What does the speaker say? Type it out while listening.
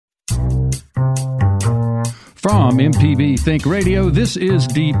From MPB Think Radio, this is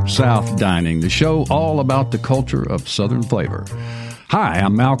Deep South Dining, the show all about the culture of Southern flavor. Hi,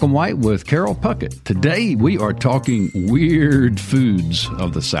 I'm Malcolm White with Carol Puckett. Today we are talking weird foods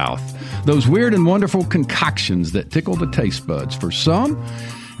of the South. Those weird and wonderful concoctions that tickle the taste buds for some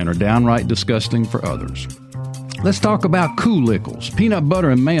and are downright disgusting for others. Let's talk about Coolickles, peanut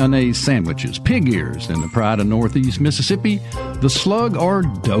butter and mayonnaise sandwiches, pig ears, and the pride of Northeast Mississippi, the slug or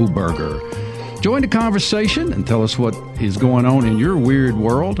dough burger. Join the conversation and tell us what is going on in your weird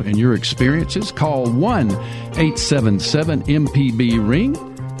world and your experiences. Call 1-877-MPB-RING.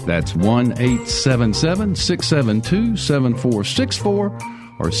 That's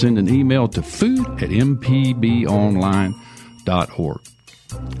 1-877-672-7464. Or send an email to food@mpbonline.org.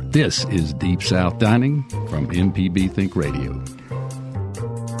 This is Deep South Dining from MPB Think Radio.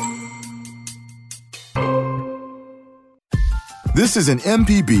 This is an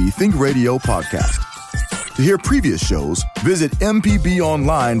MPB Think Radio podcast. To hear previous shows, visit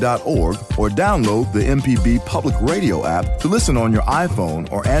mpbonline.org or download the MPB Public Radio app to listen on your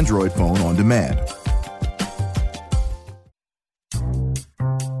iPhone or Android phone on demand.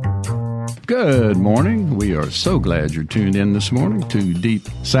 Good morning. We are so glad you're tuned in this morning to Deep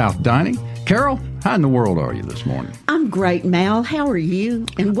South Dining. Carol, how in the world are you this morning? I'm great, Mal. How are you?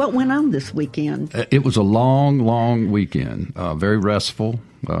 And what went on this weekend? It was a long weekend. Very restful.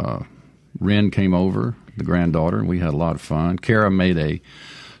 Ren came over, the granddaughter, and we had a lot of fun. Kara made a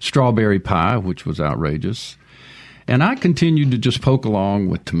strawberry pie, which was outrageous. And I continued to just poke along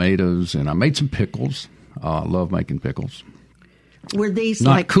with tomatoes, and I made some pickles. I love making pickles. Were these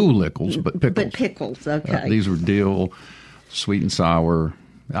Not like Coolickles, but pickles. But pickles, okay. These were dill, sweet and sour.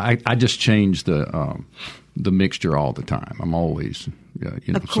 I just change the mixture all the time. I'm always,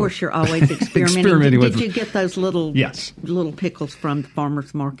 Of course, you're always experimenting. Did you get those little pickles from the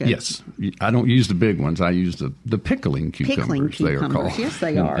farmer's market? Yes. I don't use the big ones. I use the pickling cucumbers, they are called. Yes,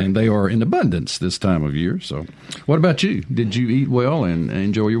 they are. And they are in abundance this time of year. So what about you? Did you eat well and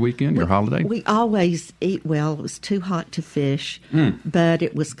enjoy your weekend, your holiday? We always eat well. It was too hot to fish, but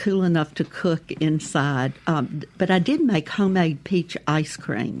it was cool enough to cook inside. But I did make homemade peach ice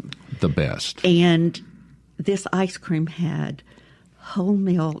cream. The best. And this ice cream had whole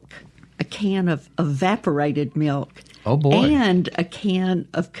milk, a can of evaporated milk, and a can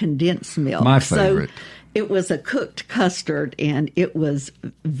of condensed milk. My favorite. So it was a cooked custard, and it was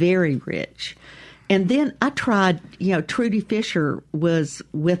very rich. And then I tried, Trudy Fisher was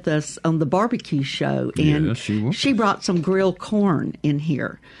with us on the barbecue show, and she brought some grilled corn in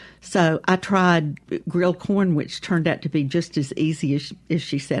here. So I tried grilled corn, which turned out to be just as easy as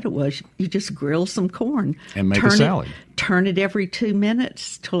she said it was. You just grill some corn. And make a salad. Turn it every 2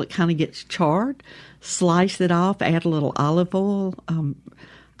 minutes till it kind of gets charred. Slice it off, add a little olive oil.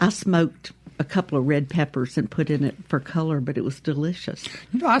 I smoked a couple of red peppers and put in it for color, but it was delicious.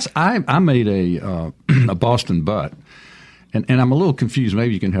 I made a Boston butt, and I'm a little confused.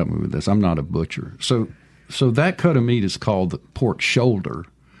 Maybe you can help me with this. I'm not a butcher. So that cut of meat is called the pork shoulder,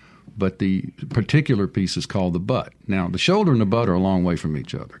 but the particular piece is called the butt. Now, the shoulder and the butt are a long way from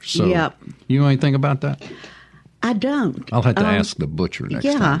each other. So you know anything about that? I don't. I'll have to ask the butcher next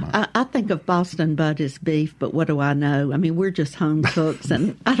time. Yeah, I think of Boston butt as beef, but what do I know? I mean, we're just home cooks,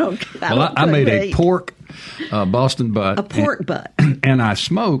 and I made a pork Boston butt. A pork butt. And I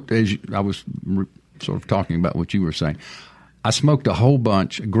smoked, I was sort of talking about what you were saying, I smoked a whole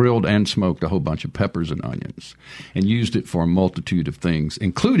bunch, grilled and smoked a whole bunch of peppers and onions, and used it for a multitude of things,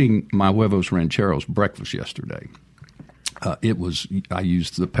 including my huevos rancheros breakfast yesterday. I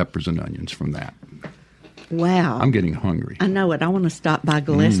used the peppers and onions from that. Wow. I'm getting hungry. I know it. I want to stop by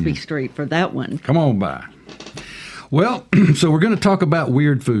Gillespie Street for that one. Come on by. Well, so we're going to talk about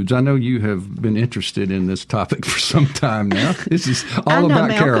weird foods. I know you have been interested in this topic for some time now. This is all about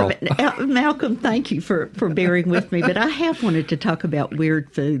Malcolm, Carol. Malcolm, thank you for bearing with me. But I have wanted to talk about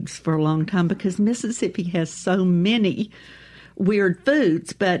weird foods for a long time because Mississippi has so many weird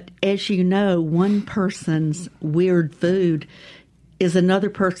foods. But as you know, one person's weird food is another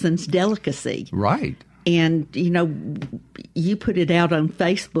person's delicacy. Right. And, you put it out on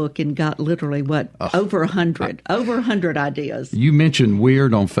Facebook and got literally, over 100 ideas. You mentioned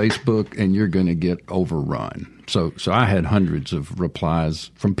weird on Facebook, and you're going to get overrun. So I had hundreds of replies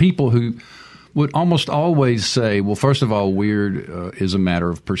from people who would almost always say, well, first of all, weird is a matter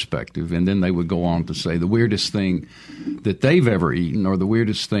of perspective. And then they would go on to say the weirdest thing that they've ever eaten or the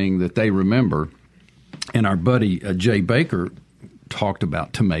weirdest thing that they remember. And our buddy Jay Baker talked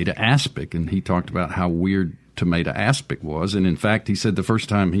about tomato aspic, and he talked about how weird tomato aspic was. And in fact, he said the first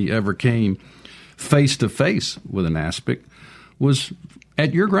time he ever came face to face with an aspic was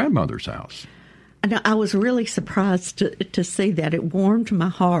at your grandmother's house. And I was really surprised to see that. It warmed my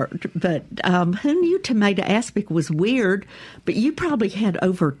heart. But who knew tomato aspic was weird? But you probably had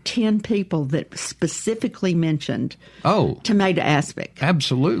over 10 people that specifically mentioned tomato aspic.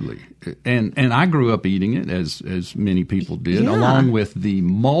 Absolutely. And I grew up eating it, as many people did, along with the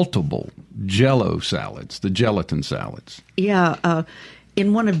multiple Jell-O salads, the gelatin salads. Yeah.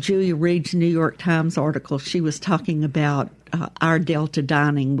 In one of Julia Reed's New York Times articles, she was talking about Our Delta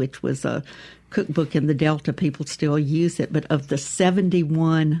Dining, which was a cookbook in the Delta. People still use it. But of the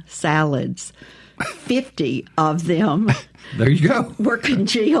 71 salads, 50 of them there you go. were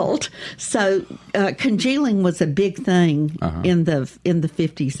congealed. So congealing was a big thing in the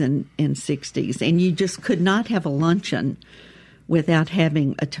 50s and 60s. And you just could not have a luncheon without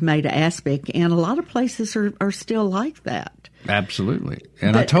having a tomato aspic. And a lot of places are still like that. Absolutely.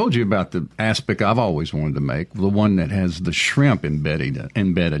 And I told you about the aspic I've always wanted to make, the one that has the shrimp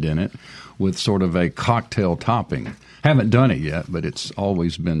embedded in it with sort of a cocktail topping. Haven't done it yet, but it's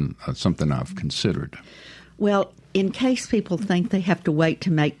always been something I've considered. Well, in case people think they have to wait to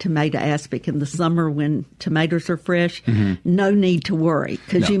make tomato aspic in the summer when tomatoes are fresh, no need to worry,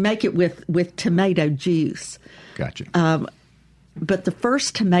 because you make it with tomato juice. Gotcha. But the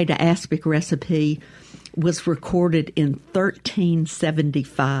first tomato aspic recipe was recorded in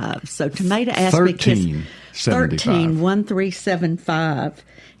 1375. So tomato aspic is 1375.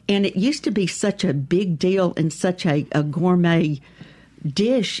 And it used to be such a big deal and such a gourmet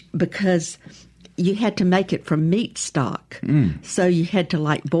dish because you had to make it from meat stock. So you had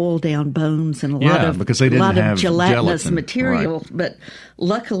to boil down bones and a lot of gelatinous material. Right. But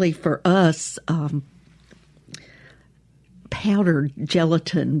luckily for us, powdered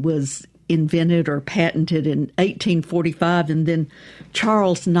gelatin was invented or patented in 1845, and then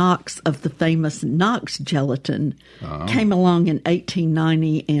Charles Knox of the famous Knox gelatin came along in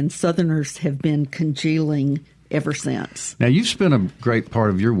 1890, and Southerners have been congealing ever since. Now, you spent a great part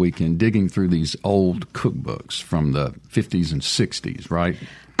of your weekend digging through these old cookbooks from the 50s and 60s, right?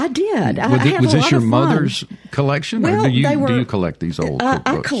 I did. Was this your mother's collection, well, or do you collect these old cookbooks?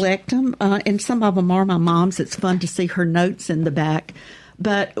 I collect them, and some of them are my mom's. It's fun to see her notes in the back.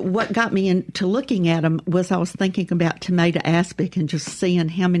 But what got me into looking at them was I was thinking about tomato aspic and just seeing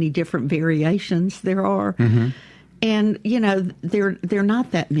how many different variations there are. And, they're not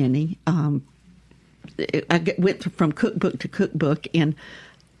that many. I went from cookbook to cookbook, and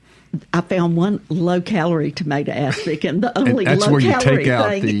I found one low-calorie tomato aspic, and the only that's low-calorie thing. That's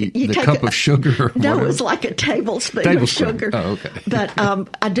where you take out the cup of sugar or No, whatever. it was like a tablespoon of sugar. Oh, okay. But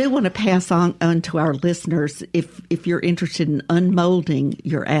I do want to pass on to our listeners, if you're interested in unmolding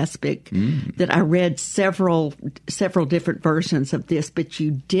your aspic, that I read several different versions of this, but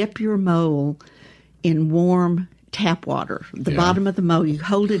you dip your mold in warm tap water. The bottom of the mold, you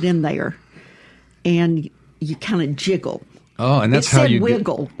hold it in there, and you kind of jiggle. Oh, and that's how you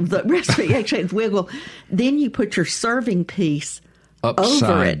wiggle. The recipe actually is wiggle. Then you put your serving piece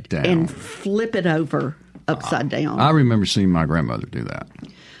over it down and flip it over upside down. I remember seeing my grandmother do that.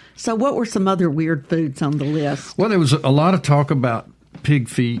 So what were some other weird foods on the list? Well, there was a lot of talk about pig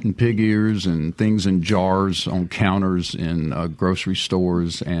feet and pig ears and things in jars on counters in grocery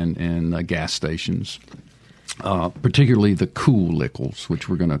stores and gas stations. Particularly the Kool-Lickles, which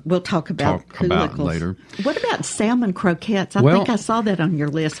we'll talk about later. What about salmon croquettes? I think I saw that on your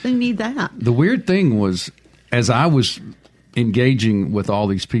list. Who knew that? The weird thing was, as I was engaging with all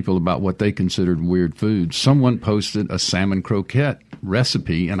these people about what they considered weird foods, someone posted a salmon croquette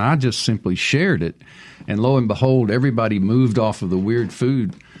recipe, and I just simply shared it. And lo and behold, everybody moved off of the weird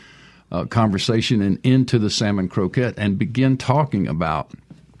food conversation and into the salmon croquette and began talking about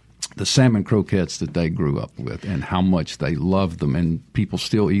the salmon croquettes that they grew up with and how much they loved them, and people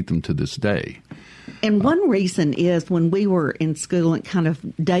still eat them to this day. And one reason is when we were in school, it kind of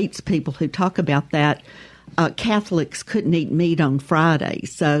dates people who talk about that, Catholics couldn't eat meat on Friday.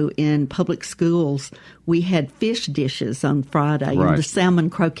 So in public schools, we had fish dishes on Friday, and the salmon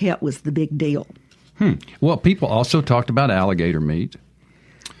croquette was the big deal. Well, people also talked about alligator meat.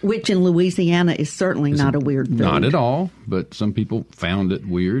 Which in Louisiana is certainly not a weird food. Not at all, but some people found it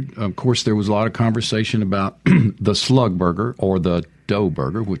weird. Of course, there was a lot of conversation about the slug burger or the dough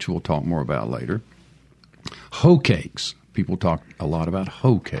burger, which we'll talk more about later. Hoe cakes. People talk a lot about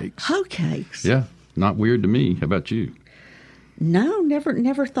hoe cakes. Hoe cakes? Yeah, not weird to me. How about you? No,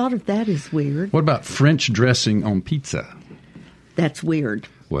 never thought of that as weird. What about French dressing on pizza? That's weird.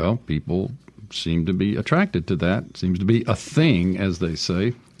 Well, people seem to be attracted to that. Seems to be a thing, as they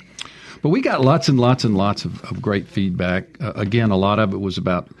say. But we got lots and lots and lots of great feedback. Again, a lot of it was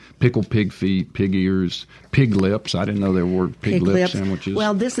about pickled pig feet, pig ears, pig lips. I didn't know there were pig lip sandwiches.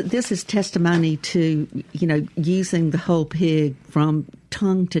 Well, this is testimony to, using the whole pig from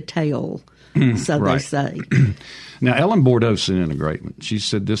tongue to tail, so right. they say. Now, Ellen Bordeaux sent in a great one. She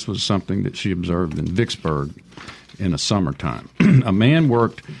said this was something that she observed in Vicksburg in the summertime. A man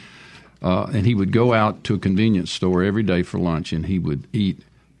worked, and he would go out to a convenience store every day for lunch, and he would eat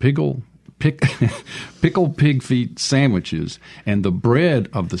pickled pig feet sandwiches, and the bread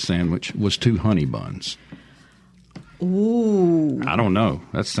of the sandwich was 2 honey buns. Ooh. I don't know.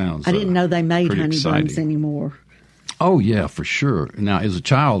 That sounds I didn't know they made honey exciting. buns anymore. Oh, yeah, for sure. Now, as a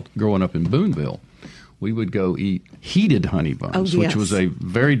child growing up in Boonville, we would go eat heated honey buns, which was a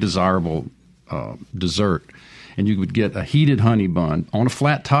very desirable dessert. And you would get a heated honey bun on a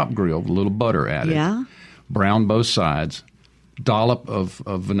flat top grill with a little butter added. Yeah. Brown both sides, dollop of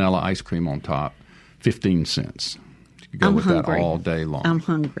vanilla ice cream on top, 15 cents. You could go with hungry. that all day long. I'm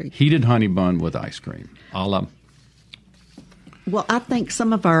hungry. Heated honey bun with ice cream. Well, I think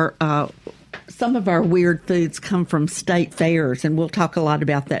some of our weird foods come from state fairs, and we'll talk a lot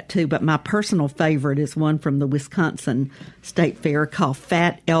about that too. But my personal favorite is one from the Wisconsin State Fair called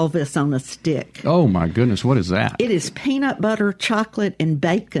Fat Elvis on a Stick. Oh, my goodness. What is that? It is peanut butter, chocolate, and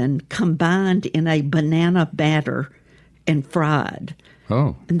bacon combined in a banana batter and fried.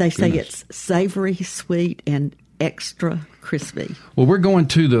 Oh, and they say goodness. it's savory, sweet, and extra crispy. Well, we're going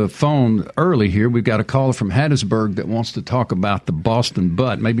to the phone early here. We've got a caller from Hattiesburg that wants to talk about the Boston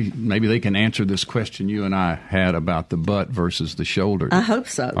butt. Maybe they can answer this question you and I had about the butt versus the shoulder. I hope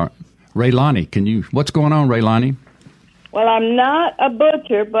so. All right. Raylani, what's going on, Raylani? Well, I'm not a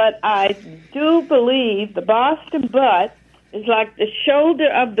butcher, but I do believe the Boston butt is like the shoulder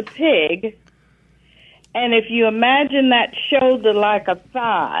of the pig. And if you imagine that shoulder like a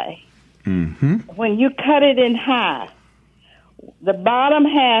thigh, when you cut it in half, the bottom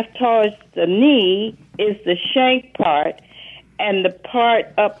half towards the knee is the shank part, and the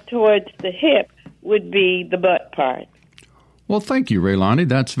part up towards the hip would be the butt part. Well, thank you, Raylani.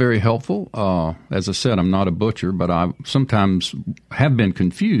 That's very helpful. As I said, I'm not a butcher, but I sometimes have been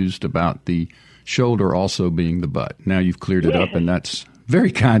confused about the shoulder also being the butt. Now you've cleared it up, and that's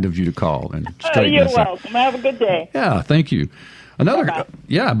very kind of you to call and straighten You're this out. welcome. Have a good day. Yeah, thank you.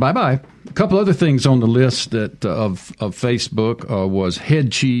 Bye-bye. A couple other things on the list that of Facebook was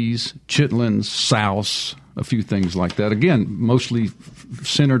head cheese, chitlins, souse, a few things like that. Again, mostly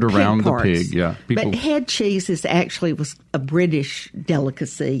centered around the pig. Yeah, but head cheese was a British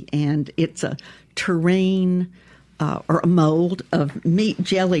delicacy, and it's a terrine or a mold of meat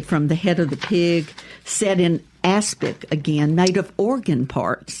jelly from the head of the pig set in aspic, again, made of organ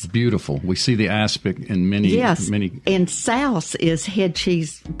parts. Beautiful. We see the aspic in many. And souse is head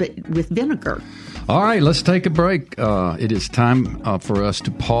cheese, but with vinegar. All right, let's take a break. It is time for us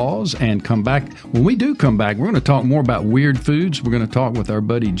to pause and come back. When we do come back, we're going to talk more about weird foods. We're going to talk with our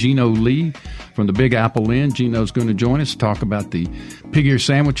buddy Gino Lee from the Big Apple Inn. Gino's going to join us to talk about the pig ear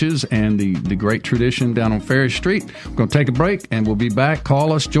sandwiches and the great tradition down on Ferry Street. We're going to take a break, and we'll be back.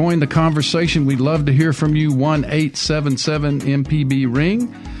 Call us. Join the conversation. We'd love to hear from you.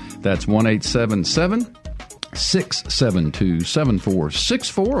 1-877-MPB-RING. That's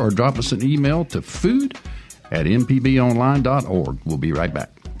 1-877-672-7464, or drop us an email to food@mpbonline.org. We'll be right back.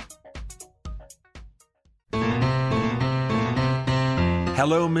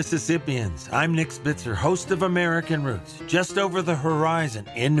 Hello, Mississippians. I'm Nick Spitzer, host of American Roots, just over the horizon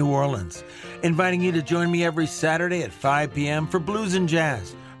in New Orleans, inviting you to join me every Saturday at 5 p.m. for blues and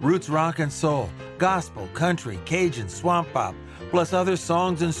jazz, roots rock and soul, gospel, country, Cajun, swamp pop, plus other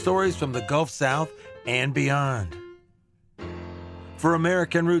songs and stories from the Gulf South and beyond. For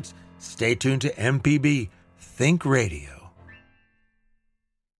American Roots, stay tuned to MPB Think Radio.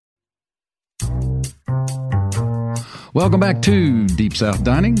 Welcome back to Deep South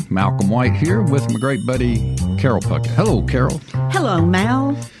Dining. Malcolm White here with my great buddy Carol Puckett. Hello, Carol. Hello,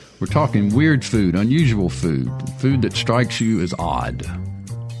 Mal. We're talking weird food, unusual food that strikes you as odd.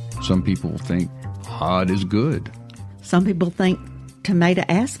 Some people think odd is good. Some people think tomato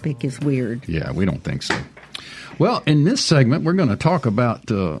aspic is weird. Yeah, we don't think so. Well, in this segment, we're going to talk about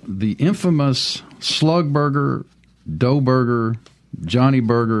the infamous slug burger, dough burger, Johnny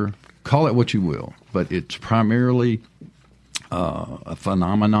burger, call it what you will, but it's primarily a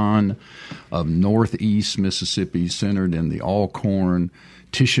phenomenon of northeast Mississippi centered in the Alcorn,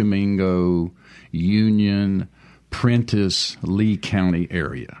 Tishomingo, Union, Prentiss, Lee County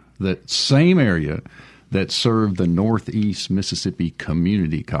area. That same area that served the Northeast Mississippi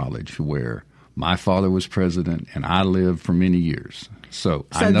Community College, where my father was president, and I lived for many years. So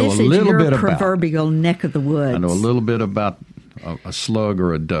I know a little bit about. So this is your proverbial neck of the woods. I know a little bit about a slug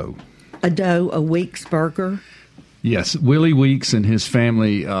or a dough. A dough, a Weeks burger. Yes, Willie Weeks and his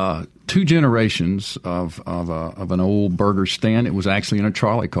family, 2 generations of an old burger stand. It was actually in a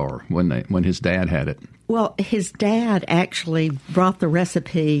trolley car when his dad had it. Well, his dad actually brought the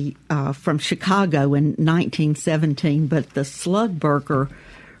recipe from Chicago in 1917, but the slug burger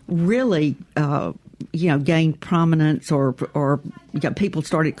really, gained prominence, or people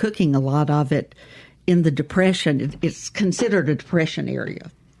started cooking a lot of it in the Depression. It's considered a Depression area.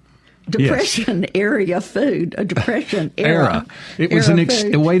 Area food, a Depression era. It was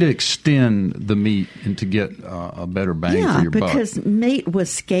a way to extend the meat and to get a better bang for your buck. Yeah, because meat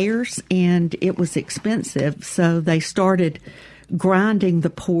was scarce and it was expensive, so they started grinding the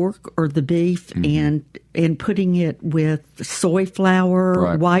pork or the beef and putting it with soy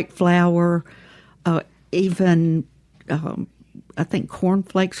flour, white flour, even I think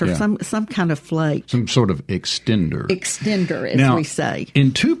cornflakes or some kind of flake. Some sort of extender. As we say.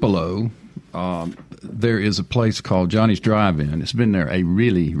 In Tupelo, there is a place called Johnny's Drive-In. It's been there a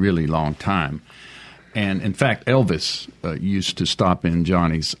really, really long time. And, in fact, Elvis used to stop in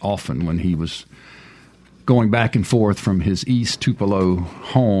Johnny's often when he was going back and forth from his East Tupelo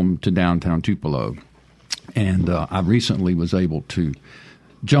home to downtown Tupelo. And I recently was able to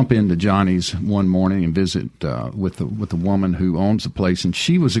jump into Johnny's one morning and visit with the woman who owns the place, and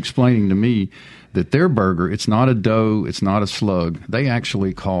she was explaining to me that their burger, it's not a dough, it's not a slug. They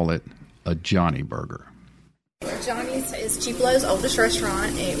actually call it a Johnny burger. Johnny's is Tupelo's oldest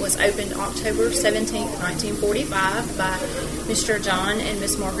restaurant. It was opened October 17th, 1945 by Mr. John and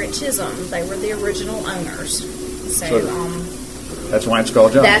Miss Margaret Chisholm. They were the original owners. So that's why it's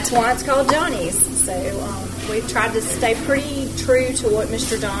called Johnny's. That's why it's called Johnny's. So we've tried to stay pretty true to what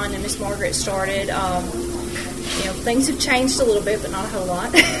Mr. John and Miss Margaret started. Things have changed a little bit, but not a whole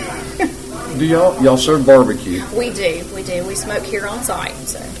lot. Do y'all serve barbecue? We do. We smoke here on site.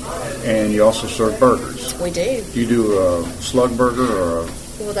 So. And you also serve burgers? We do. Do you do a slug burger or a...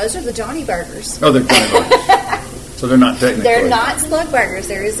 Well, those are the Johnny burgers. Oh, they're Johnny burgers. So they're not technically... They're not slug burgers.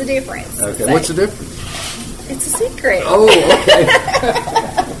 There is a difference. Okay. So. What's the difference? It's a secret. Oh, okay.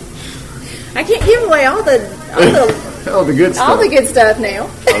 I can't give away all the good stuff. All the good stuff now.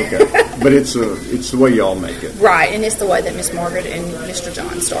 Okay, but it's the way y'all make it, right? And it's the way that Miss Margaret and Mr.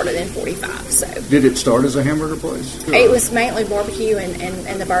 John started in '45. So, did it start as a hamburger place? It was mainly barbecue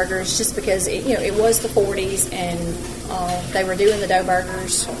and the burgers, just because it was the '40s and they were doing the dough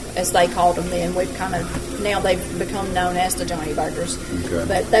burgers as they called them then. We've now they've become known as the Johnny burgers. Okay.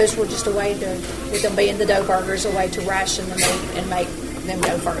 But those were just a way to, with them being the dough burgers, a way to ration the meat and make them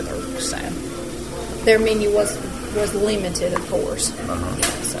go further. So their menu was limited, of course. Uh-huh.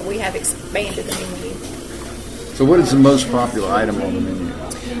 So we have expanded the menu. So what is the most popular item on the menu?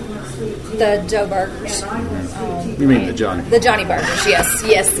 The dough burgers. You mean the Johnny? The Johnny burgers,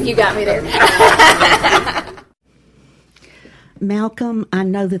 yes, you got me there. Malcolm, I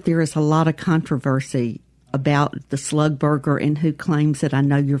know that there is a lot of controversy about the slug burger and who claims it. I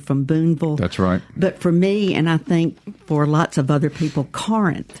know you're from Boonville. That's right. But for me, and I think for lots of other people,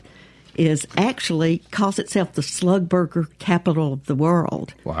 Corinth is actually calls itself the slug burger capital of the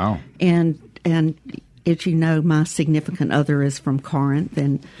world. Wow. And as you know, my significant other is from Corinth,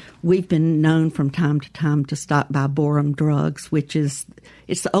 and we've been known from time to time to stop by Borum Drugs,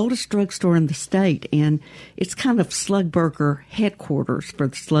 it's the oldest drugstore in the state, and it's kind of slug burger headquarters for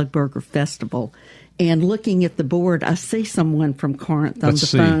the Slug Burger Festival. And looking at the board, I see someone from Corinth on the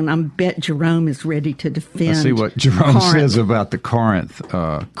phone. I bet Jerome is ready to defend. Let's see what Jerome Corinth says about the Corinth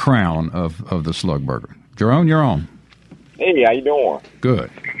crown of the slug burger. Jerome, you're on. Hey, how you doing?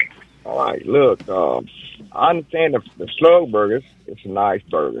 Good. All right, look, I understand the slug burgers. It's a nice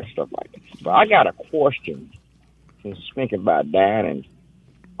burger and stuff like that. But I got a question. Since thinking about dining,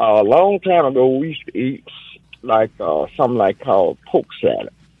 a long time ago we used to eat something called poke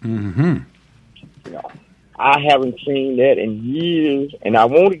salad. Mm-hmm. I haven't seen that in years, and I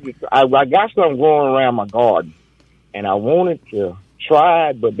wanted to. I got something growing around my garden, and I wanted to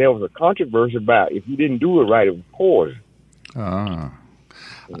try it, but there was a controversy about if you didn't do it right, it was poison.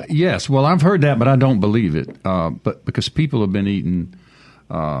 Yes, well, I've heard that, but I don't believe it. But because people have been eating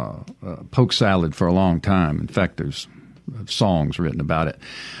poke salad for a long time. In fact, there's songs written about it.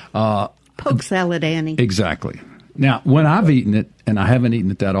 Poke salad, Annie. Exactly. Now, when I've eaten it, and I haven't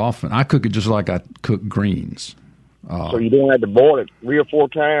eaten it that often, I cook it just like I cook greens. So you don't have to boil it 3 or 4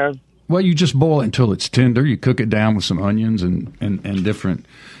 times? Well, you just boil it until it's tender. You cook it down with some onions and different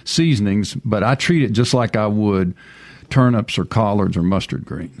seasonings, but I treat it just like I would turnips or collards or mustard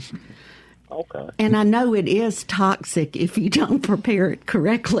greens. Okay. And I know it is toxic if you don't prepare it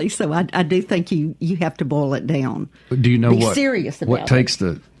correctly, so I do think you have to boil it down. Do you know Be what serious about what takes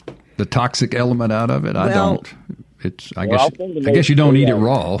the toxic element out of it? I Well- don't. I I guess you don't eat it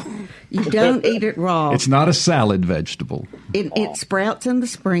raw. You don't eat it raw. It's not a salad vegetable. It sprouts in the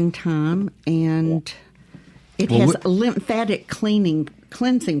springtime, and it Well, has lymphatic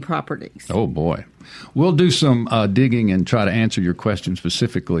cleansing properties. Oh, boy. We'll do some digging and try to answer your question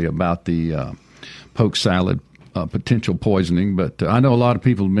specifically about the poke salad potential poisoning. But I know a lot of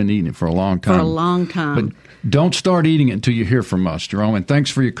people have been eating it for a long time. For a long time. But don't start eating it until you hear from us, Jerome. And thanks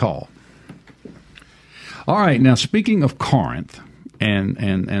for your call. All right. Now, speaking of Corinth and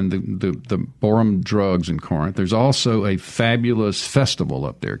the Borum drugs in Corinth, there's also a fabulous festival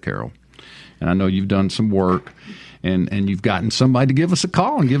up there, Carol. And I know you've done some work. And you've gotten somebody to give us a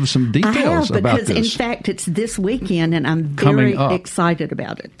call and give us some details about this. Because, in fact, it's this weekend, and I'm very excited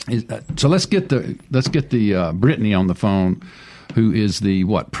about it. So let's get the Brittany on the phone, who is the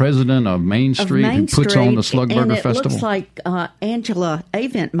president of Main Street, who puts on the Slugburger Festival. And it looks like Angela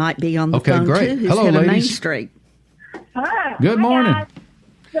Avent might be on the phone great. too. Who's Hello, head of ladies. Main Street. Hi. Good morning. Guys.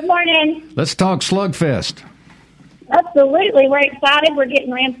 Good morning. Let's talk Slugfest. Absolutely. We're excited. We're getting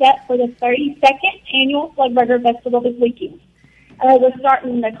ramped up for the 32nd Annual Slugburger Festival this weekend. We're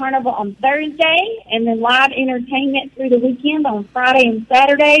starting the carnival on Thursday, and then live entertainment through the weekend on Friday and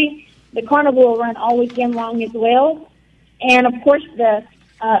Saturday. The carnival will run all weekend long as well. And, of course, the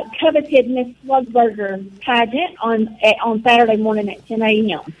coveted Miss Slugburger pageant on Saturday morning at 10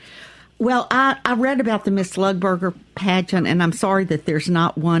 a.m. Well, I read about the Miss Slugburger pageant, and I'm sorry that there's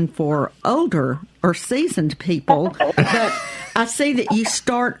not one for older or seasoned people, but I see that you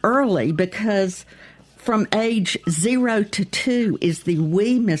start early because from age 0 to 2 is the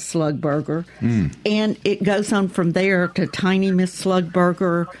wee Miss Slugburger, and it goes on from there to tiny Miss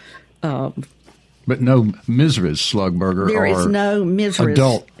Slugburger. But no Mrs. Slugburger. There is no Mrs.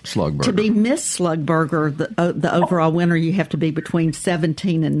 Adult Slugburger. To be Miss Slugburger, the overall winner, you have to be between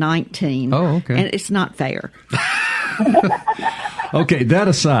 17 and 19. Oh, okay. And it's not fair. Okay, that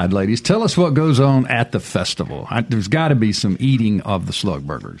aside, ladies, tell us what goes on at the festival. There's got to be some eating of the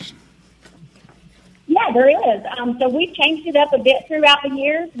Slugburgers. Yeah, there is. So we've changed it up a bit throughout the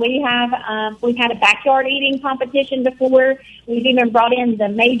years. We've had a backyard eating competition before. We've even brought in the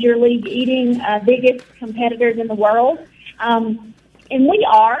Major League Eating biggest competitors in the world. And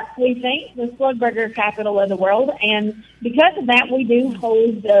we think, the Slugburger capital of the world. And because of that, we do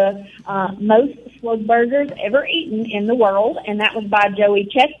hold the most Slugburgers ever eaten in the world. And that was by Joey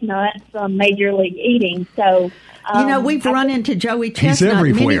Chestnut from Major League Eating. So, we've run into Joey Chestnut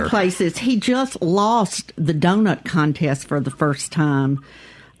many places. He just lost the donut contest for the first time.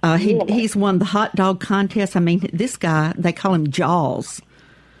 He's won the hot dog contest. I mean, this guy, they call him Jaws.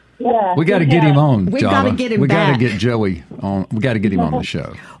 Yeah. We got to get him on, We've got to get him back. We got to get Joey on. We got to get him on the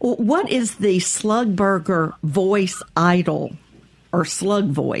show. Well, what is the Slugburger voice idol or slug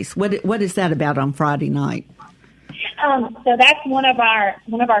voice? What is that about on Friday night? So that's one of our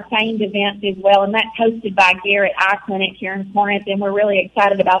famed events as well, and that's hosted by Garrett Eye Clinic here in Corinth, and we're really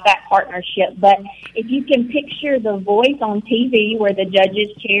excited about that partnership. But if you can picture the voice on TV where the judges'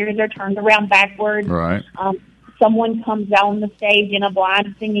 chairs are turned around backwards, right? Someone comes out on the stage in a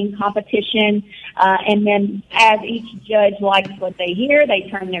blind singing competition, and then as each judge likes what they hear, they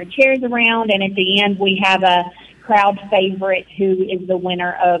turn their chairs around, and at the end we have a crowd favorite who is the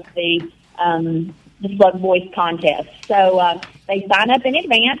winner of the Slug Voice contest. So they sign up in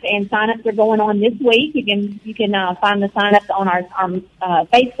advance, and sign-ups are going on this week. You can find the sign-ups on our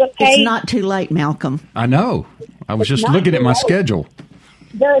Facebook page. It's not too late, Malcolm. I know. I was just looking at my schedule.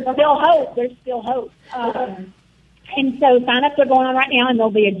 There's still hope. There's still hope. And so sign-ups are going on right now, and there'll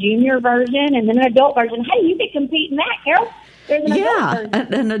be a junior version and then an adult version. Hey, you could compete in that, Carol. There's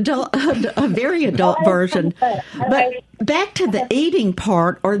an adult version. A very adult version. But back to the eating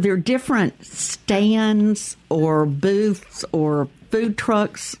part, are there different stands or booths or food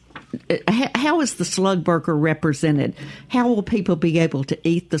trucks? How is the Slugburger represented? How will people be able to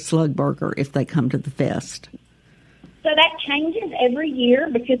eat the Slugburger if they come to the fest? So that changes every year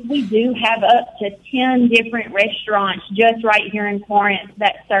because we do have up to 10 different restaurants just right here in Corinth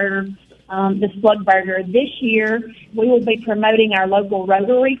that serve the Slugburger. This year, we will be promoting our local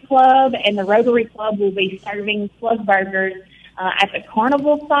Rotary Club, and the Rotary Club will be serving Slugburgers at the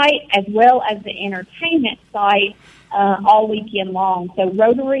carnival site as well as the entertainment site all weekend long. So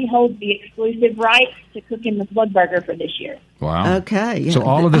Rotary holds the exclusive rights to cooking the slug burger for this year. Wow. Okay. So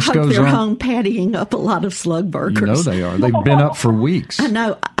all of this I hope goes they're on. home pattying up a lot of slug burgers. You know they are. They've been up for weeks. I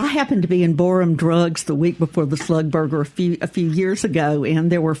know. I happened to be in Borum Drugs the week before the slug burger a few years ago,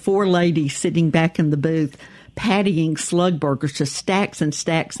 and there were 4 ladies sitting back in the booth pattying slug burgers, just stacks and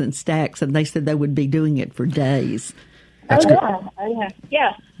stacks and stacks, and they said they would be doing it for days. That's good.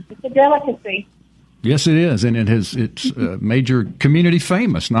 Yeah, it's a delicacy. Yes, it is, and it's major community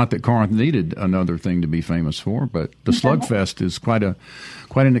famous. Not that Corinth needed another thing to be famous for, but the Slugfest is quite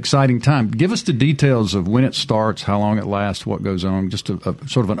an exciting time. Give us the details of when it starts, how long it lasts, what goes on. Just a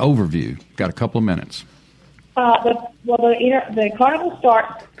sort of an overview. Got a couple of minutes. The carnival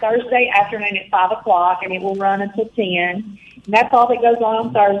starts Thursday afternoon at 5:00, and it will run until 10. And that's all that goes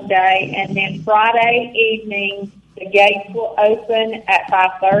on Thursday, and then Friday evening the gates will open at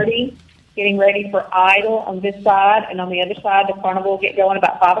 5:30. Getting ready for Idol on this side, and on the other side, the carnival will get going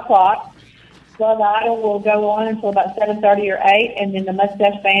about 5:00. Slug Idol will go on until about 7:30 or 8, and then the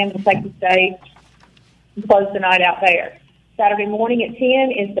Mustache Band will take the stage and close the night out there. Saturday morning at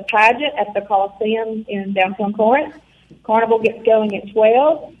 10 is the pageant at the Coliseum in downtown Corinth. Carnival gets going at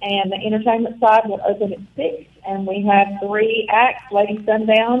 12, and the entertainment side will open at 6, and we have 3 acts: Lady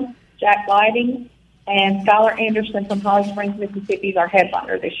Sundown, Jack Lighting, and Skylar Anderson from Holly Springs, Mississippi is our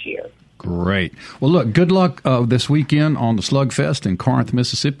headliner this year. Great. Well, look, good luck this weekend on the Slugfest in Corinth,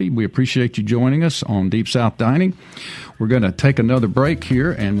 Mississippi. We appreciate you joining us on Deep South Dining. We're going to take another break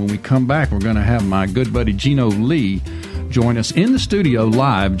here, and when we come back, we're going to have my good buddy Gino Lee join us in the studio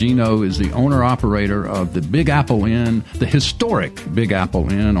live. Gino is the owner-operator of the Big Apple Inn, the historic Big Apple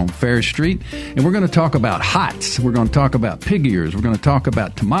Inn on Fair Street, and we're going to talk about hots. We're going to talk about pig ears. We're going to talk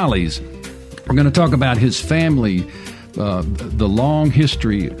about tamales. We're going to talk about his family, the long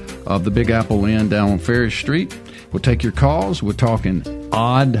history of the Big Apple Inn down on Ferris Street. We'll take your calls. We're talking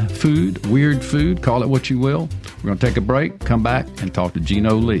odd food, weird food, call it what you will. We're going to take a break, come back, and talk to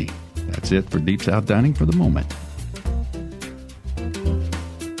Gino Lee. That's it for Deep South Dining for the moment.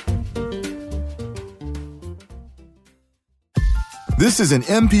 This is an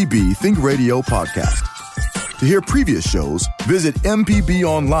MPB Think Radio podcast. To hear previous shows, visit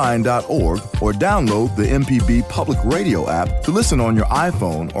mpbonline.org or download the MPB Public Radio app to listen on your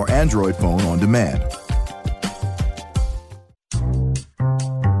iPhone or Android phone on demand.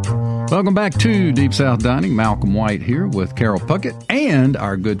 Welcome back to Deep South Dining. Malcolm White here with Carol Puckett and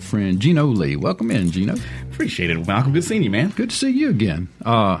our good friend Gino Lee. Welcome in, Gino. Appreciate it, Malcolm. Good seeing you, man. Good to see you again.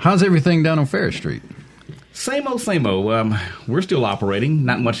 How's everything down on Ferris Street? Same old, same old. We're still operating.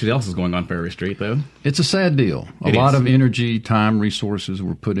 Not much else is going on Ferris Street, though. It's a sad deal. A lot of energy, time, resources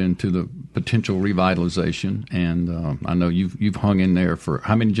were put into the potential revitalization, and I know you've hung in there for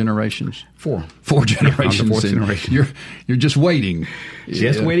how many generations? 4 generations. Yeah, 4th generation. You're just waiting.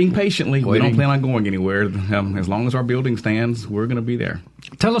 Just waiting patiently. We don't plan on going anywhere. As long as our building stands, we're going to be there.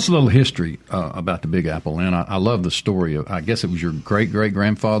 Tell us a little history about the Big Apple Inn. I love the story of, I guess it was your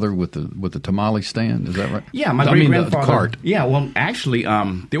great-great-grandfather with the tamale stand. Is that right? Yeah, my great-grandfather. The cart. Yeah, well, actually,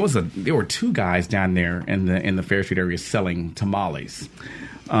 there were 2 guys down there in the Fair Street area selling tamales.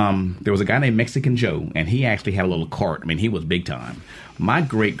 There was a guy named Mexican Joe, and he actually had a little cart. I mean, he was big time. My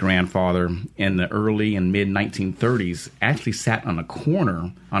great-grandfather in the early and mid-1930s actually sat on a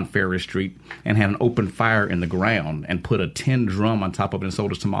corner on Ferris Street and had an open fire in the ground and put a tin drum on top of it and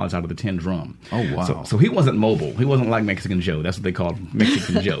sold his tamales out of the tin drum. Oh, wow. So he wasn't mobile. He wasn't like Mexican Joe. That's what they called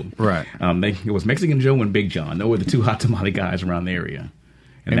Mexican Joe. Right. It was Mexican Joe and Big John. Those were the 2 hot tamale guys around the area.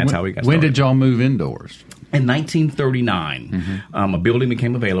 And that's how we got started. When did y'all move indoors? In 1939, a building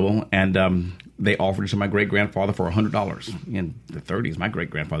became available, and they offered it to my great-grandfather for $100. In the 30s, my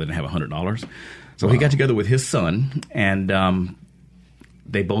great-grandfather didn't have $100. So he got together with his son, and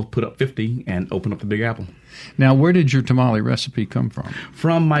they both put up $50 and opened up the Big Apple. Now, where did your tamale recipe come from?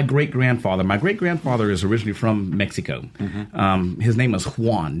 From my great-grandfather. My great-grandfather is originally from Mexico. His name is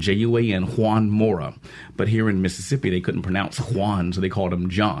Juan, J-U-A-N, Juan Mora. But here in Mississippi, they couldn't pronounce Juan, so they called him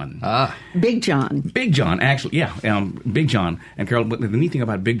John. Big John. Big John, actually, yeah, Big John. And Carol, the neat thing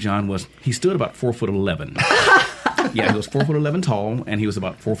about Big John was he stood about 4'11". Yeah, he was 4'11" tall, and he was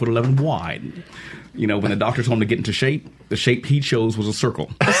about 4'11" wide. You know, when the doctor told him to get into shape, the shape he chose was a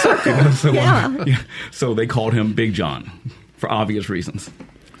circle. A circle. So they called him Big John for obvious reasons.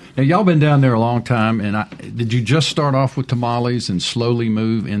 Now, y'all been down there a long time, and did you just start off with tamales and slowly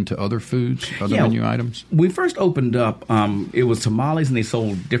move into other foods, other menu items? We first opened up, it was tamales, and they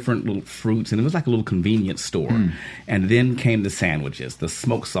sold different little fruits, and it was like a little convenience store. And then came the sandwiches, the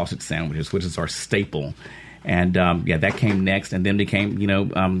smoked sausage sandwiches, which is our staple. And, that came next, and then became,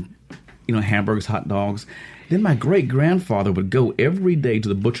 hamburgers, hot dogs. Then my great-grandfather would go every day to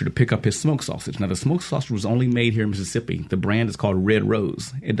the butcher to pick up his smoked sausage. Now, the smoked sausage was only made here in Mississippi. The brand is called Red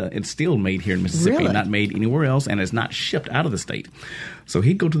Rose. It's still made here in Mississippi, Really? not made anywhere else, and it's not shipped out of the state. So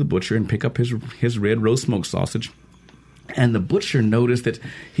he'd go to the butcher and pick up his Red Rose smoked sausage. And the butcher noticed that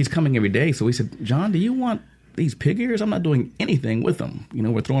he's coming every day. So he said, John, do you want these pig ears? I'm not doing anything with them.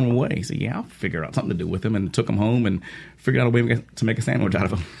 We're throwing them away. He said, yeah, I'll figure out something to do with them. And took them home and figured out a way to make a sandwich out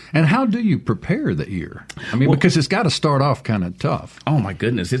of them. And how do you prepare the ear? I mean, because it's got to start off kind of tough. Oh, my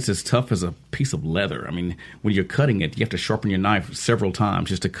goodness. It's as tough as a piece of leather. I mean, when you're cutting it, you have to sharpen your knife several times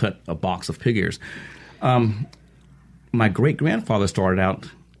just to cut a box of pig ears. My great-grandfather started out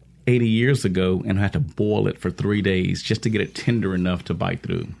 80 years ago and had to boil it for 3 days just to get it tender enough to bite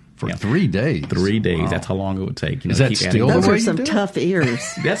through. For 3 days? 3 days. Wow. That's how long it would take. Is that still the Those way are you some do it? tough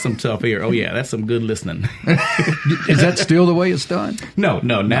ears. That's some tough ear. Oh, yeah. That's some good listening. Is that still the way it's done? No.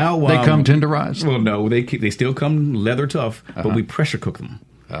 Now They come tenderized? Well, no. They still come leather tough, but we pressure cook them.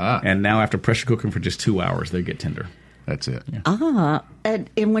 And now after pressure cooking for just 2 hours, they get tender. That's it. Yeah.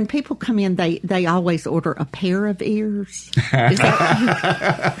 And when people come in, they always order a pair of ears. Is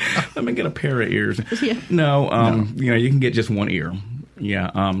that Let me get a pair of ears. Yeah. No. You can get just one ear.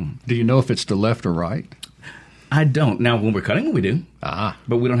 Yeah. Do you know if it's the left or right? I don't. Now, when we're cutting, we do. Ah.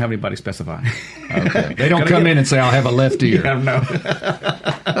 But we don't have anybody specify. Okay. They don't come in and say, I'll have a left ear. Yeah, no.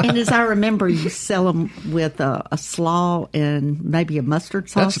 And as I remember, you sell them with a slaw and maybe a mustard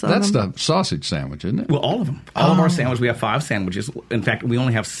sauce That's on them. the sausage sandwich, isn't it? Well, all of them. All of our sandwiches. We have 5 sandwiches. In fact, we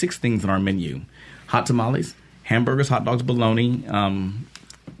only have 6 things on our menu. Hot tamales, hamburgers, hot dogs, bologna,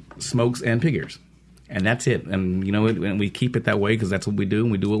 smokes, and pig ears. And that's it. And, and we keep it that way because that's what we do,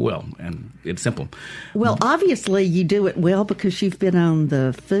 and we do it well. And it's simple. Well, obviously you do it well because you've been on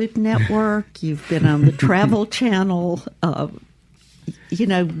the Food Network, you've been on the Travel Channel.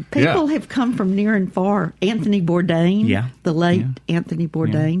 People have come from near and far. Anthony Bourdain, the late Anthony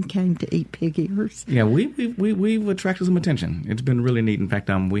Bourdain, came to eat pig ears. Yeah, we've attracted some attention. It's been really neat. In fact,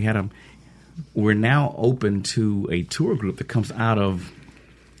 we're now open to a tour group that comes out of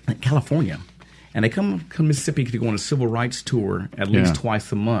California. And they come to Mississippi to go on a civil rights tour at least twice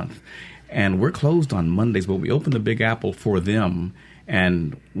a month. And we're closed on Mondays, but we open the Big Apple for them,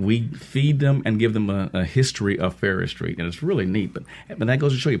 and we feed them and give them a history of Ferris Street. And it's really neat. But that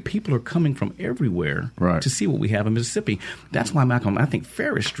goes to show you, people are coming from everywhere to see what we have in Mississippi. That's why, Malcolm, I think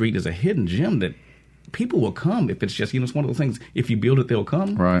Ferris Street is a hidden gem that people will come if it's just, it's one of those things, if you build it, they'll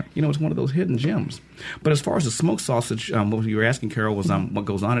come. Right. It's one of those hidden gems. But as far as the smoked sausage, what you were asking, Carol, was what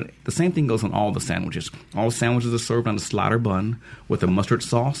goes on it. The same thing goes on all the sandwiches. All the sandwiches are served on a slider bun with a mustard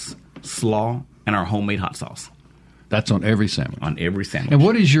sauce, slaw, and our homemade hot sauce. That's on every sandwich? On every sandwich. And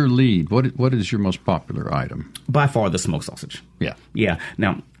what is your lead? What is your most popular item? By far, the smoked sausage. Yeah. Yeah.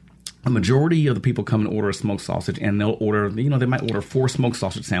 Now, a majority of the people come and order a smoked sausage, and they'll order, they might order 4 smoked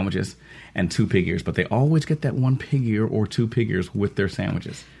sausage sandwiches and 2 pig ears, but they always get that 1 pig ear or 2 pig ears with their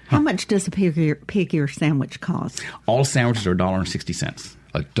sandwiches. How much does a pig ear sandwich cost? All sandwiches are $1.60.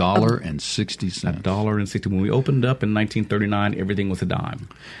 $1.60. $1.60. When we opened up in 1939, everything was a dime.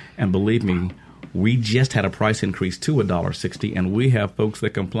 And believe me, we just had a price increase to $1.60, and we have folks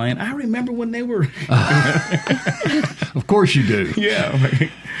that complain, I remember when they were... Of course you do. Yeah.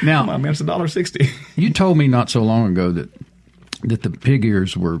 Now, I mean, it's $1.60. You told me not so long ago that the pig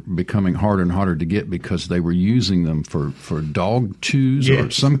ears were becoming harder and harder to get because they were using them for dog chews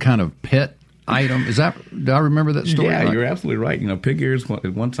or some kind of pet item. Do I remember that story? Yeah, right? You're absolutely right. Pig ears,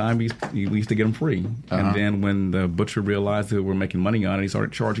 at one time, we used to get them free. And then when the butcher realized that we were making money on it, he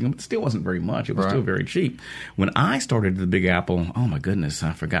started charging them. It still wasn't very much. It was still very cheap. When I started the Big Apple, oh my goodness,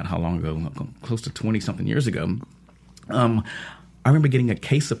 I forgot how long ago, close to 20-something years ago, I remember getting a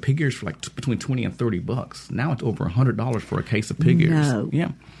case of pig ears for between $20 and $30. Now it's over $100 for a case of pig ears. No.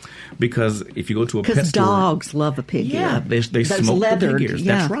 Yeah. Because if you go to a pet store... Because dogs love a pig ear. Yeah, they smoke leathered, the pig ears.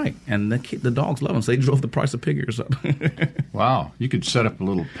 yeah. That's right. And the dogs love them, so they drove the price of pig ears up. Wow. You could set up a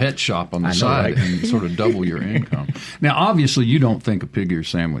little pet shop on the I know, side right? and sort of double your income. Now, obviously, you don't think a pig ear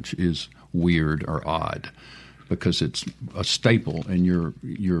sandwich is weird or odd because it's a staple in your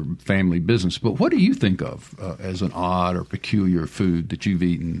family business. But what do you think of as an odd or peculiar food that you've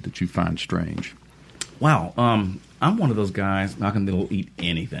eaten that you find strange? Wow. I'm one of those guys, Malcolm, that will eat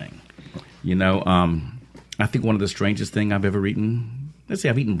anything. I think one of the strangest thing I've ever eaten, let's say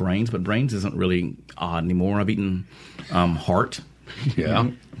I've eaten brains, but brains isn't really odd anymore. I've eaten heart.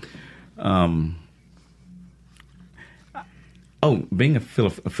 Yeah. being a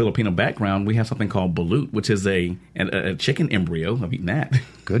Filipino background, we have something called balut, which is a chicken embryo. I've eaten that.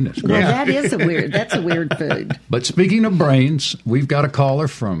 Goodness. Well, that's a weird food. But speaking of brains, we've got a caller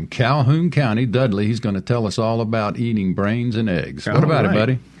from Calhoun County, Dudley. He's going to tell us all about eating brains and eggs. What about it,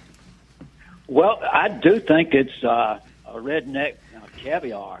 buddy? Well, I do think it's a redneck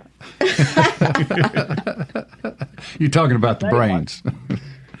caviar. You're talking about the brains.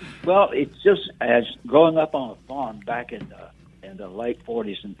 Well, it's just as growing up on a farm back in the late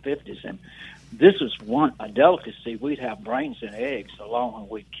 40s and 50s, and this was a delicacy. We'd have brains and eggs along when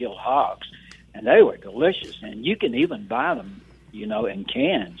we'd kill hogs, and they were delicious. And you can even buy them, in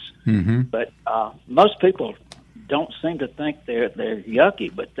cans. Mm-hmm. But most people don't seem to think they're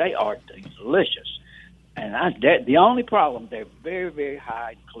yucky, but they are delicious. And the only problem, they're very, very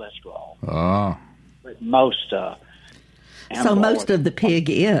high in cholesterol. Oh. But most so most of the pig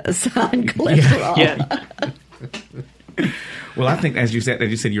is high in cholesterol. Yeah. Well, I think as you said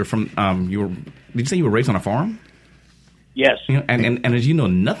you're from did you say you were raised on a farm? Yes. And as you know,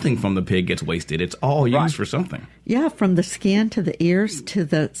 nothing from the pig gets wasted. It's all used for something. Yeah, from the skin to the ears to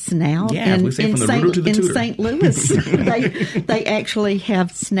the snout. Yeah, we say from the rooter to the tutor. In St. Louis, they actually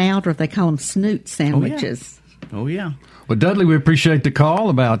have snout, or they call them snoot sandwiches. Oh, yeah. Well, Dudley, we appreciate the call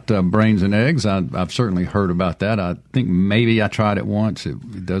about brains and eggs. I've certainly heard about that. I think maybe I tried it once.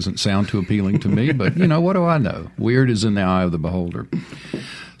 It doesn't sound too appealing to me, but, what do I know? Weird is in the eye of the beholder.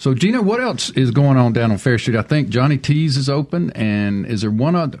 So, Gina, what else is going on down on Fair Street? I think Johnny T's is open, and is there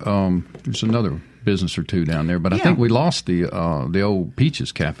one other? There's another business or two down there, but I think we lost the old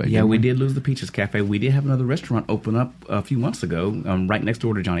Peaches Cafe. Yeah, we did lose the Peaches Cafe. We did have another restaurant open up a few months ago, right next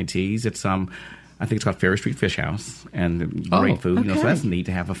door to Johnny T's. It's I think it's called Ferry Street Fish House, and great food. Okay. So that's neat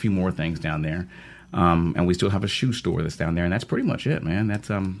to have a few more things down there. And we still have a shoe store that's down there, and that's pretty much it, man.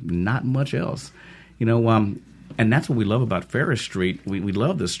 That's not much else, and that's what we love about Ferris Street. We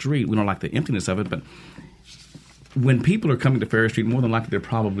love the street. We don't like the emptiness of it, but when people are coming to Ferris Street, more than likely they're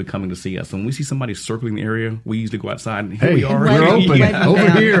probably coming to see us. When we see somebody circling the area, we usually go outside and here we are. We're open over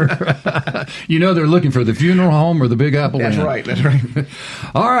here. They're looking for the funeral home or the Big Apple Inn. That's right.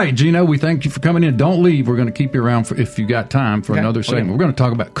 All right, Gino, we thank you for coming in. Don't leave. We're going to keep you around if you got time for another segment. Okay. We're going to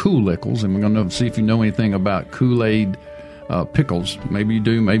talk about Kool-Lickles, and we're going to see if you know anything about Kool-Aid pickles. Maybe you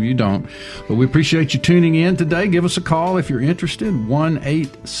do, maybe you don't. But we appreciate you tuning in today. Give us a call if you're interested.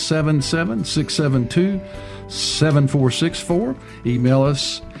 1-877-672-7464. Email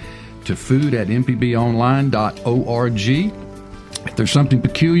us to food@mpbonline.org. If there's something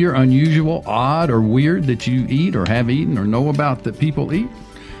peculiar, unusual, odd, or weird that you eat or have eaten or know about that people eat,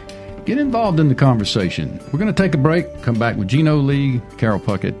 get involved in the conversation. We're going to take a break, come back with Gino Lee, Carol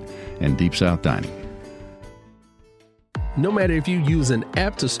Puckett, and Deep South Dining. No matter if you use an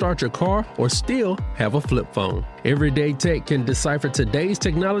app to start your car or still have a flip phone, Everyday Tech can decipher today's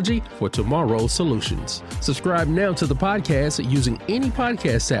technology for tomorrow's solutions. Subscribe now to the podcast using any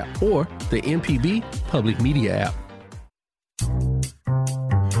podcast app or the MPB Public Media app.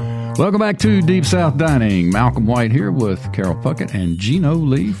 Welcome back to Deep South Dining. Malcolm White here with Carol Puckett and Gino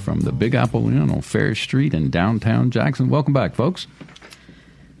Lee from the Big Apple Inn on Fair Street in downtown Jackson. Welcome back, folks.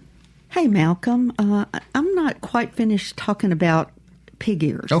 Hey, Malcolm, I'm not quite finished talking about pig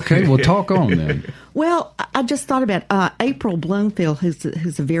ears. Okay, we'll talk on then. Well, I just thought about April Bloomfield,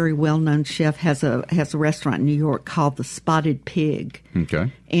 who's a very well-known chef, has a restaurant in New York called The Spotted Pig.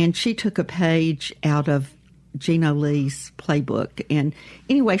 Okay. And she took a page out of Gino Lee's playbook. And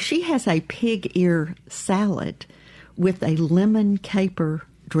anyway, she has a pig ear salad with a lemon caper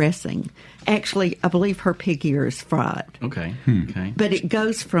dressing. Actually, I believe her pig ear is fried. Okay. Okay. But it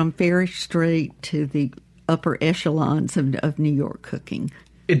goes from Ferry Street to the upper echelons of New York cooking.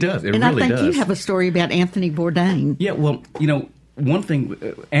 It does. It and really does. And I think you have a story about Anthony Bourdain. Yeah, well, one thing,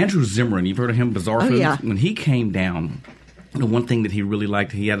 Andrew Zimmern, you've heard of him, Bizarre Foods? Yeah. When he came down, one thing that he really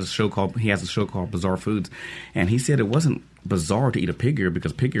liked, he has a show called Bizarre Foods, and he said it wasn't bizarre to eat a pig ear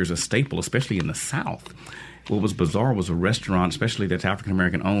because pig ear is a staple, especially in the South. What was bizarre was a restaurant, especially that's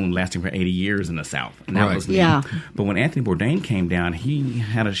African-American owned, lasting for 80 years in the South. And that was neat. Yeah. But when Anthony Bourdain came down, he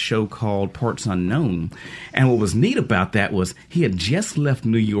had a show called Parts Unknown. And what was neat about that was he had just left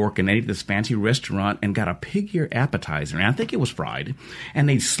New York and ate at this fancy restaurant and got a pig ear appetizer. And I think it was fried. And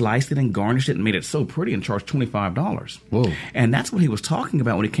they sliced it and garnished it and made it so pretty and charged $25. Whoa. And that's what he was talking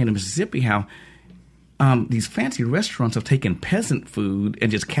about when he came to Mississippi, how these fancy restaurants have taken peasant food and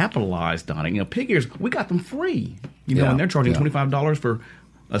just capitalized on it. Pig ears, we got them free. And they're charging $25 for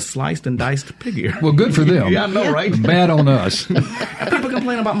a sliced and diced pig ear. Well, good for them. Yeah, I know, right? Bad on us. People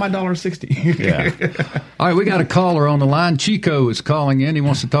complain about my $1.60. Yeah. All right, we got a caller on the line. Chico is calling in. He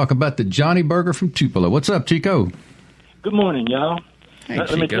wants to talk about the Johnny Burger from Tupelo. What's up, Chico? Good morning, y'all. Hey,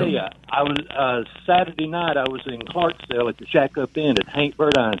 Let me tell you, I was Saturday night. I was in Clarksdale at the Shack Up Inn at Hank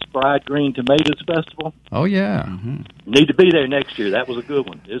Burdine's Fried Green Tomatoes Festival. Oh yeah, Need to be there next year. That was a good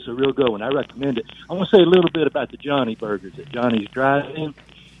one. It's a real good one. I recommend it. I want to say a little bit about the Johnny Burgers at Johnny's Drive-In.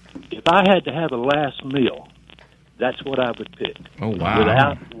 If I had to have a last meal, that's what I would pick. Oh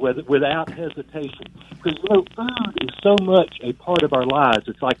wow! Without hesitation, because food is so much a part of our lives.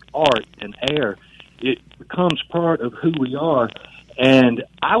 It's like art and air. It becomes part of who we are. And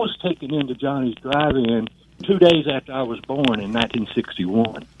I was taken into Johnny's Drive-In 2 days after I was born in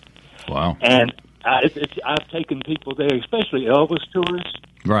 1961. Wow! And I've taken people there, especially Elvis tourists,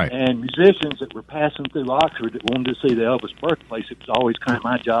 right, and musicians that were passing through Oxford that wanted to see the Elvis birthplace. It was always kind of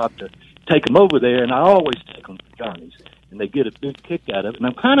my job to take them over there, and I always take them to Johnny's, and they get a big kick out of it. And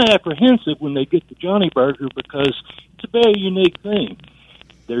I'm kind of apprehensive when they get the Johnny Burger because it's a very unique thing.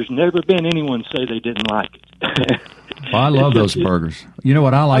 There's never been anyone say they didn't like it. Well, I love those burgers. You know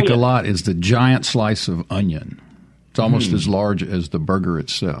what I like a lot is the giant slice of onion. It's almost as large as the burger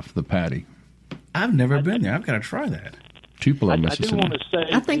itself, the patty. I've never been there. I've got to try that. Tupelo, Mississippi. I do want to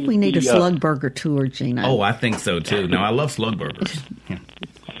say I think we need a slug burger tour, Gino. Oh, I think so too. No, I love slug burgers.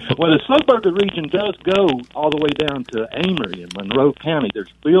 Well, the slug burger region does go all the way down to Amory in Monroe County.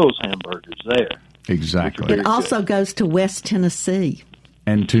 There's Bill's Hamburgers there. Exactly. It also goes to West Tennessee.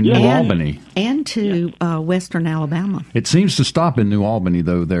 And to New Albany. And to western Alabama. It seems to stop in New Albany,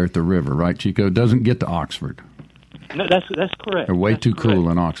 though, there at the river, right, Chico? It doesn't get to Oxford. No, that's correct. They're way too cool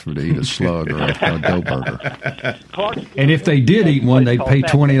in Oxford to eat a slug or a dough burger. And if they did eat one, they'd pay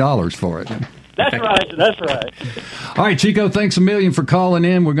 $20 for it. That's right. All right, Chico, thanks a million for calling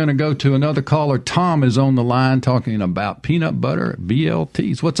in. We're going to go to another caller. Tom is on the line talking about peanut butter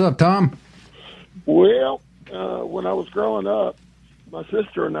BLTs. What's up, Tom? Well, when I was growing up, my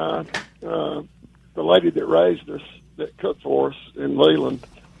sister and I, the lady that raised us, that cooked for us in Leland,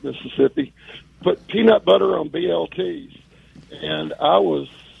 Mississippi, put peanut butter on BLTs. And I was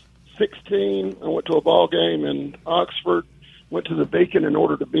 16. I went to a ball game in Oxford, went to the Beacon and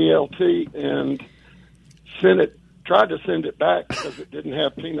ordered a BLT, and tried to send it back because it didn't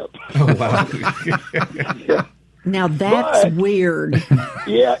have peanut butter. Oh, wow. Yeah. Now that's weird.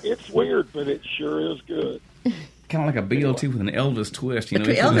 Yeah, it's weird, but it sure is good. Kind of like a BLT with an Elvis twist, you know.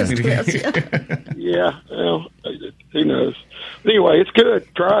 Elvis twist, yeah. Well, who knows? Anyway, it's good.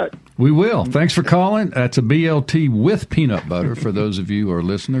 Try it. We will. Thanks for calling. That's a BLT with peanut butter for those of you who are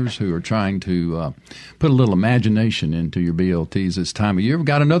listeners who are trying to put a little imagination into your BLTs this time of year. We've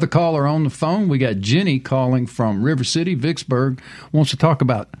got another caller on the phone. We got Jenny calling from River City, Vicksburg. Wants to talk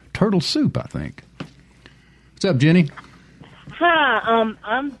about turtle soup, I think. What's up, Jenny? Hi,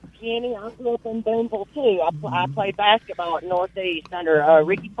 I'm Jenny. I grew up in Boonville, too. I played basketball at Northeast under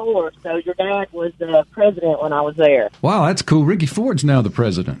Ricky Ford, so your dad was the president when I was there. Wow, that's cool. Ricky Ford's now the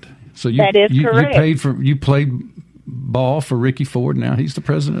president. So that is correct. You played ball for Ricky Ford, now he's the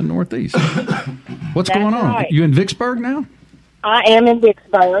president of Northeast. What's going on? Right. You in Vicksburg now? I am in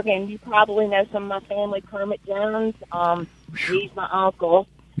Vicksburg, and you probably know some of my family, Kermit Jones. He's my uncle.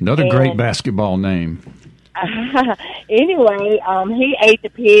 Another great basketball name. Anyway, he ate the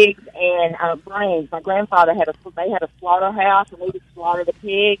pigs and brains. My grandfather had a slaughterhouse, and we would slaughter the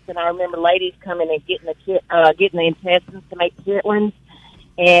pigs. And I remember ladies coming and getting the intestines to make chitlins.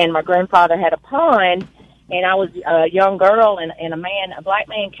 And my grandfather had a pond, and I was a young girl, and a black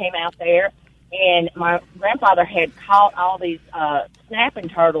man came out there, and my grandfather had caught all these snapping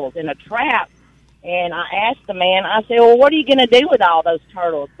turtles in a trap. And I asked the man, I said, well, what are you going to do with all those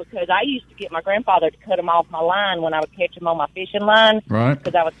turtles? Because I used to get my grandfather to cut them off my line when I would catch them on my fishing line. Right.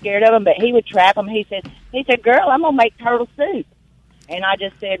 Because I was scared of them, but he would trap them. He said, girl, I'm going to make turtle soup. And I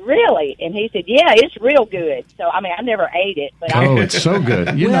just said, really? And he said, yeah, it's real good. So, I mean, I never ate it. But it's so good.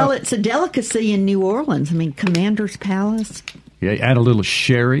 It's a delicacy in New Orleans. I mean, Commander's Palace. Yeah, add a little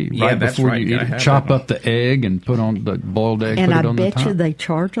sherry right before you eat it. Chop up the egg and put on the boiled egg. And put it I on the bet top. you they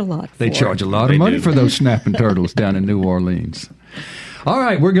charge a lot for They charge a lot of money for those snapping turtles down in New Orleans. All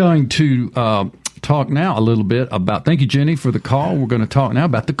right, we're going to talk now a little bit about, thank you, Jenny, for the call. We're going to talk now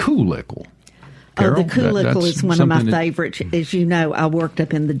about the Coolickle. The Coolickle is one of my favorites. As you know, I worked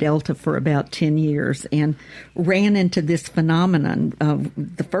up in the Delta for about 10 years and ran into this phenomenon.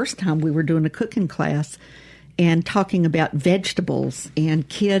 The first time we were doing a cooking class and talking about vegetables, and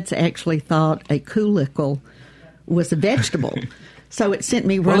kids actually thought a Coolickle was a vegetable. So it sent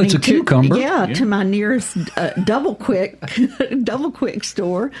me running it's a cucumber. to my nearest Double Quick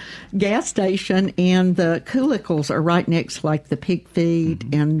store, gas station, and the Coolickles are right next, like the pig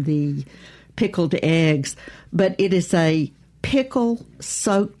feed and the pickled eggs. But it is a pickle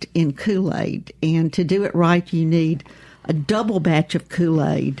soaked in Kool-Aid, and to do it right, you need a double batch of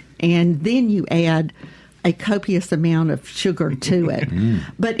Kool-Aid, and then you add a copious amount of sugar to it.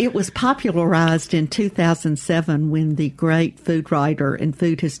 But it was popularized in 2007 when the great food writer and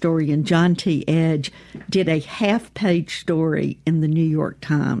food historian John T. Edge did a half-page story in the New York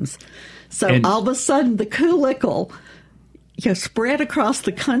Times. So all of a sudden, the Kool-Lickle spread across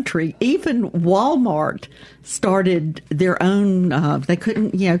the country. Even Walmart started their own. They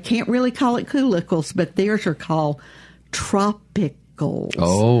couldn't, can't really call it Kool-Lickles, but theirs are called Tropicals.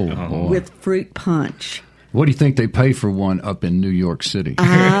 With fruit punch. What do you think they pay for one up in New York City?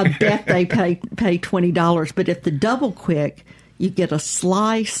 I bet they pay $20. But at the Double Quick, you get a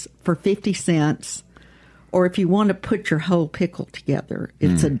slice for 50 cents. Or if you want to put your whole pickle together,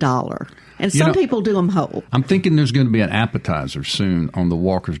 it's $1. And some people do them whole. I'm thinking there's going to be an appetizer soon on the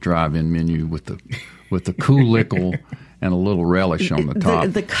Walker's Drive-In menu with the Kool-Lickle and a little relish on the top.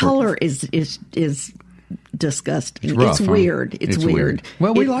 The color is disgusting. It's rough, weird. Huh? It's weird.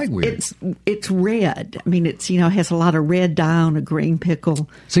 Well, we like weird. It's red. I mean, it's has a lot of red dye on a green pickle.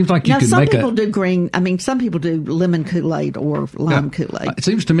 Seems like you can some make people do green. I mean, some people do lemon Kool-Aid or lime Kool-Aid. It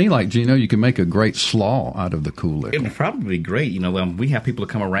seems to me like, Gino, you can make a great slaw out of the Kool-Lickle. It would probably be great. We have people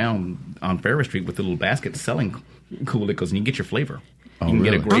that come around on Ferry Street with the little baskets selling Kool-Lickles, and you can get your flavor. You can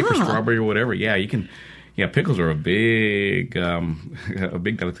get a grape or strawberry or whatever. Yeah, you can. Yeah, pickles are a big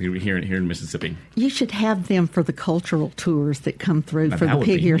delicacy here in Mississippi. You should have them for the cultural tours that come through for the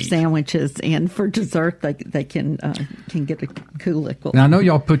pig ear sandwiches, and for dessert they can get a Kool-Lickle. Now I know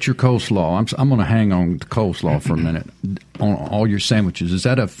y'all put your coleslaw. I'm going to hang on to coleslaw for a minute on all your sandwiches. Is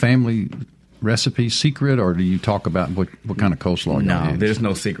that a family recipe secret, or do you talk about what kind of coleslaw you use? There's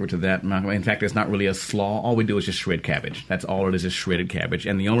no secret to that. In fact, it's not really a slaw. All we do is just shred cabbage. That's all it is shredded cabbage.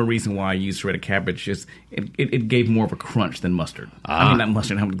 And the only reason why I use shredded cabbage is it gave more of a crunch than mustard. I mean, not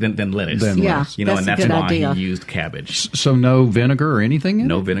mustard, than lettuce. And that's why he used cabbage. So no vinegar or anything in it?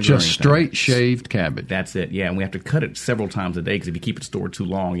 No vinegar Just or anything. Straight shaved cabbage. That's it, yeah. And we have to cut it several times a day because if you keep it stored too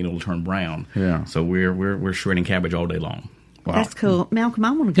long, it'll turn brown. Yeah. So we're shredding cabbage all day long. Wow. That's cool. Malcolm,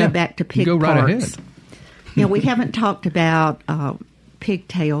 I want to go back to pig go parts. Right ahead. We haven't talked about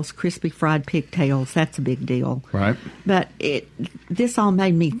pigtails, crispy fried pigtails. That's a big deal. Right. But this all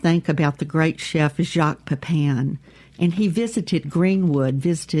made me think about the great chef Jacques Pepin. And he visited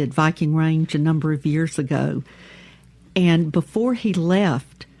Viking Range a number of years ago. And before he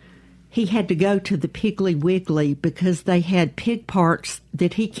left, he had to go to the Piggly Wiggly because they had pig parts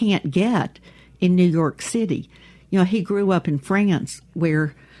that he can't get in New York City. He grew up in France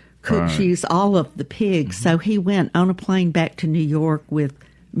where cooks use all of the pigs, so he went on a plane back to New York with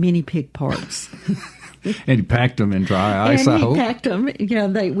many pig parts. And he packed them in dry ice, I hope? Packed them.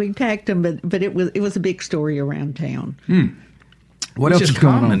 We packed them, but it was a big story around town. What else is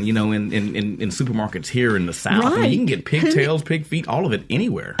going on? In supermarkets here in the South. Right. I mean, you can get pigtails, pig feet, all of it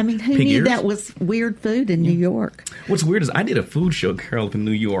anywhere. I mean, who knew that was weird food in New York? What's weird is I did a food show, Carol, up in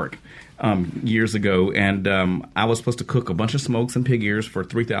New York years ago, and I was supposed to cook a bunch of smokes and pig ears for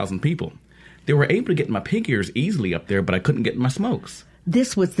 3,000 people. They were able to get my pig ears easily up there, but I couldn't get my smokes.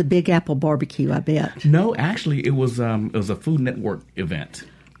 This was the Big Apple Barbecue, I bet. No, actually, it was a Food Network event.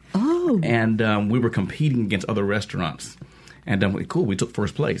 Oh. And we were competing against other restaurants. And cool, we took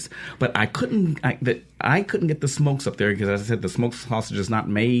first place. But I couldn't get the smokes up there because, as I said, the smoked sausage is not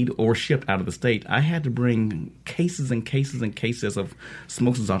made or shipped out of the state. I had to bring cases and cases and cases of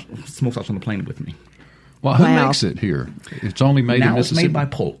smoked sausage on the plane with me. Well, who makes it here? It's only made in Mississippi? It's made by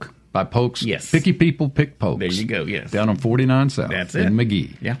Polk. By Polk's? Yes. Picky people pick Polk's. There you go, yes. Down on 49 South. That's it. In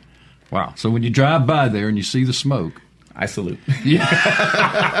McGee. Yeah. Wow. So when you drive by there and you see the smoke. I salute. Yeah.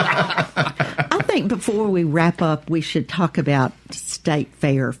 I think before we wrap up, we should talk about state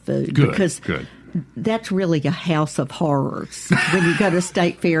fair food. Because that's really a house of horrors. When you go to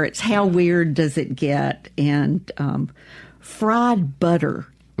state fair, it's how weird does it get? And fried butter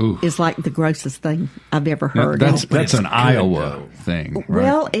is like the grossest thing I've ever heard. That's an Iowa thing. Right?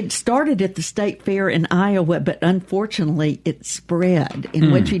 Well, it started at the state fair in Iowa, but unfortunately it spread.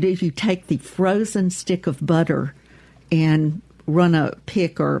 And what you do is you take the frozen stick of butter and run a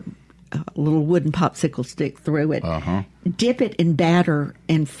pick or a little wooden popsicle stick through it, dip it in batter,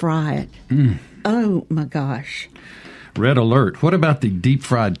 and fry it. Oh, my gosh. Red alert. What about the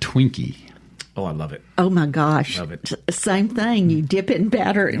deep-fried Twinkie? Oh, I love it. Oh, my gosh. Love it. Same thing. You dip it in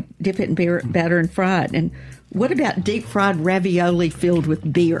batter and fry it. And what about deep-fried ravioli filled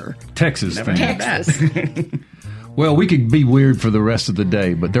with beer? Texas thing. Texas. Well, we could be weird for the rest of the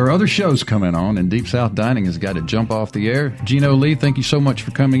day, but there are other shows coming on, and Deep South Dining has got to jump off the air. Gino Lee, thank you so much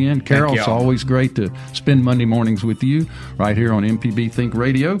for coming in. Carol, it's always great to spend Monday mornings with you right here on MPB Think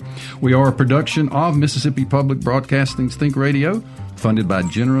Radio. We are a production of Mississippi Public Broadcasting's Think Radio, funded by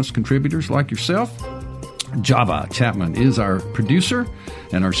generous contributors like yourself. Java Chapman is our producer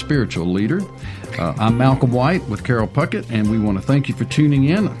and our spiritual leader. I'm Malcolm White with Carol Puckett, and we want to thank you for tuning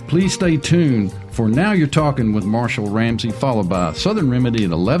in. Please stay tuned for Now You're Talking with Marshall Ramsey, followed by Southern Remedy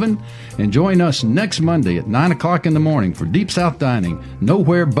at 11. And join us next Monday at 9 o'clock in the morning for Deep South Dining,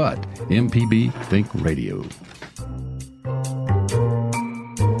 nowhere but MPB Think Radio.